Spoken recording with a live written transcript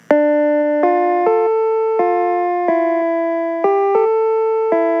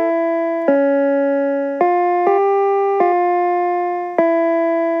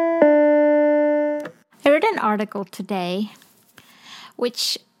article today,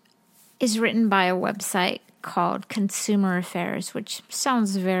 which is written by a website called Consumer Affairs, which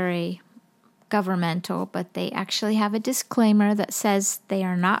sounds very governmental, but they actually have a disclaimer that says they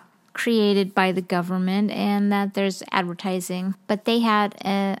are not created by the government and that there's advertising. But they had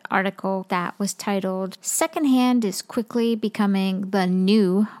an article that was titled, "Secondhand is quickly becoming the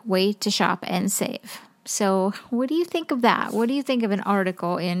new way to shop and save." So what do you think of that? What do you think of an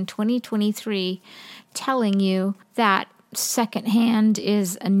article in 2023 telling you that secondhand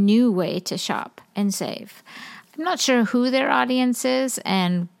is a new way to shop and save? I'm not sure who their audience is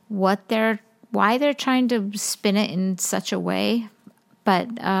and why they're trying to spin it in such a way,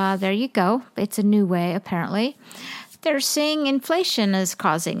 but there you go. It's a new way, apparently. They're saying inflation is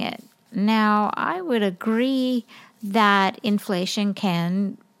causing it. Now, I would agree that inflation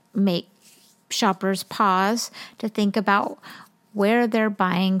can make shoppers pause to think about where they're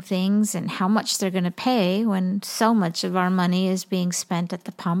buying things and how much they're going to pay when so much of our money is being spent at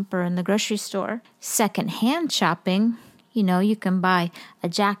the pump or in the grocery store. Secondhand shopping, you can buy a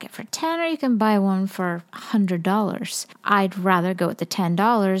jacket for $10 or you can buy one for $100. I'd rather go with the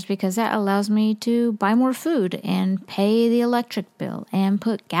 $10 because that allows me to buy more food and pay the electric bill and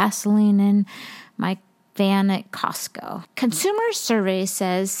put gasoline in my van at Costco. Consumer survey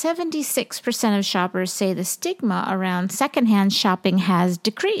says 76% of shoppers say the stigma around secondhand shopping has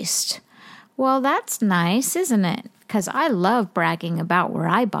decreased. Well, that's nice, isn't it? Because I love bragging about where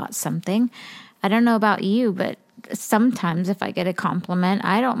I bought something. I don't know about you, but sometimes if I get a compliment,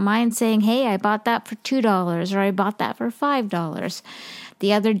 I don't mind saying, hey, I bought that for $2 or I bought that for $5.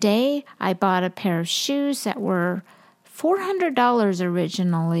 The other day, I bought a pair of shoes that were $400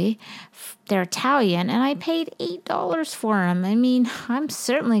 originally. They're Italian, and I paid $8 for them. I mean, I'm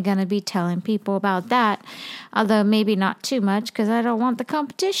certainly going to be telling people about that, although maybe not too much because I don't want the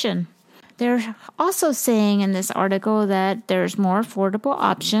competition. They're also saying in this article that there's more affordable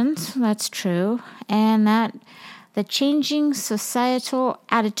options. That's true. And that the changing societal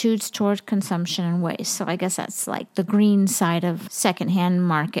attitudes toward consumption and waste. So I guess that's like the green side of secondhand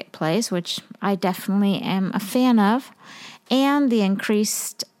marketplace, which I definitely am a fan of. And the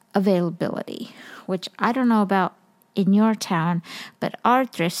increased availability, which I don't know about in your town, but our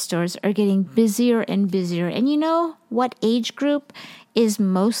thrift stores are getting busier and busier. And you know what age group is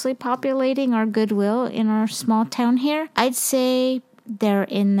mostly populating our Goodwill in our small town here? I'd say they're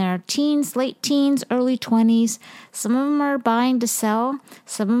in their teens, late teens, early 20s. Some of them are buying to sell.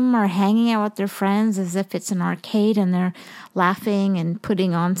 Some of them are hanging out with their friends as if it's an arcade and they're laughing and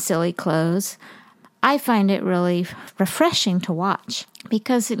putting on silly clothes. I find it really refreshing to watch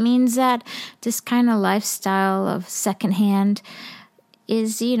because it means that this kind of lifestyle of secondhand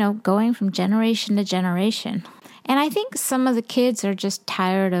is, going from generation to generation. And I think some of the kids are just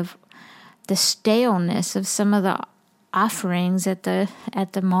tired of the staleness of some of the offerings at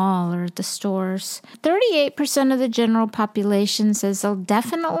the mall or the stores. 38% of the general population says they'll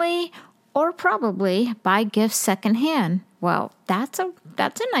definitely or probably buy gifts secondhand. Well, that's a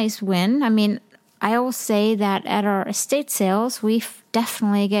nice win. I mean, I will say that at our estate sales, we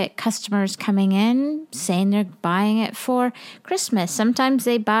definitely get customers coming in saying they're buying it for Christmas. Sometimes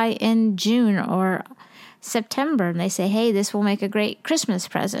they buy in June or September, and they say, hey, this will make a great Christmas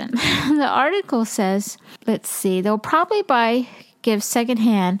present. The article says, they'll probably give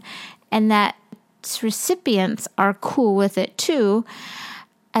secondhand, and that recipients are cool with it too,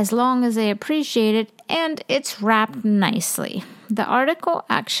 as long as they appreciate it and it's wrapped nicely. The article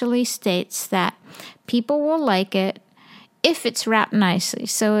actually states that people will like it if it's wrapped nicely.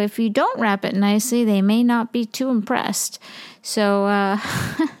 So if you don't wrap it nicely, they may not be too impressed. So I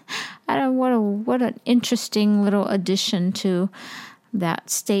don't know what an interesting little addition to that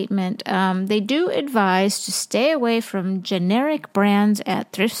statement. They do advise to stay away from generic brands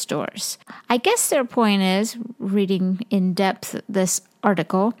at thrift stores. I guess their point is, reading in depth this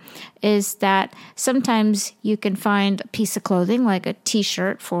article, is that sometimes you can find a piece of clothing like a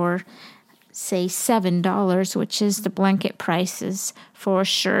t-shirt for, say, $7, which is the blanket prices for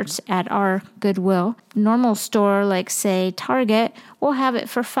shirts at our Goodwill. Normal store like, say, Target will have it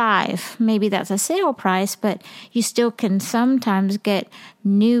for $5. Maybe that's a sale price, but you still can sometimes get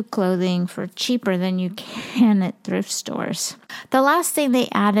new clothing for cheaper than you can at thrift stores. The last thing they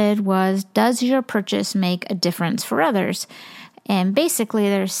added was, does your purchase make a difference for others? And basically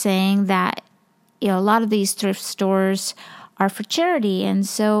they're saying that, a lot of these thrift stores are for charity, and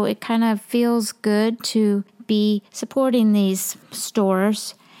so it kind of feels good to be supporting these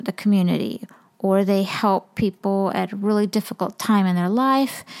stores, the community, or they help people at a really difficult time in their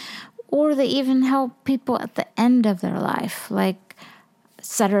life, or they even help people at the end of their life. Like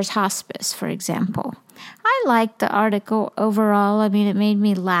Sutter's Hospice, for example. I liked the article overall. I mean, it made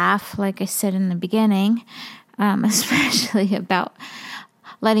me laugh, like I said in the beginning, especially about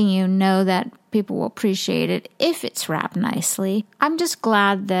letting you know that people will appreciate it if it's wrapped nicely. I'm just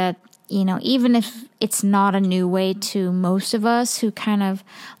glad that, even if it's not a new way to most of us who kind of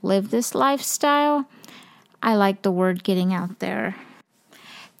live this lifestyle, I like the word getting out there.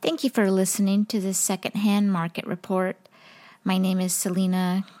 Thank you for listening to this Secondhand Market Report. My name is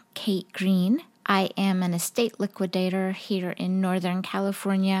Selena Kate Green. I am an estate liquidator here in Northern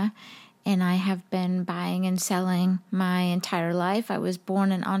California, and I have been buying and selling my entire life. I was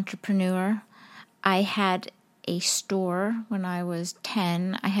born an entrepreneur. I had a store when I was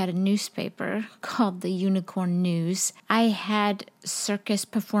 10. I had a newspaper called the Unicorn News. I had circus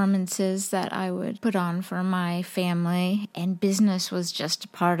performances that I would put on for my family, and business was just a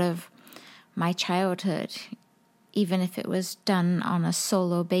part of my childhood, even if it was done on a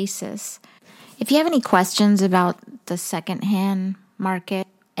solo basis. If you have any questions about the secondhand market,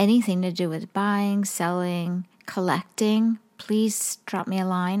 anything to do with buying, selling, collecting, please drop me a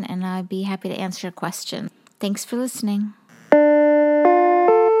line and I'd be happy to answer your question. Thanks for listening.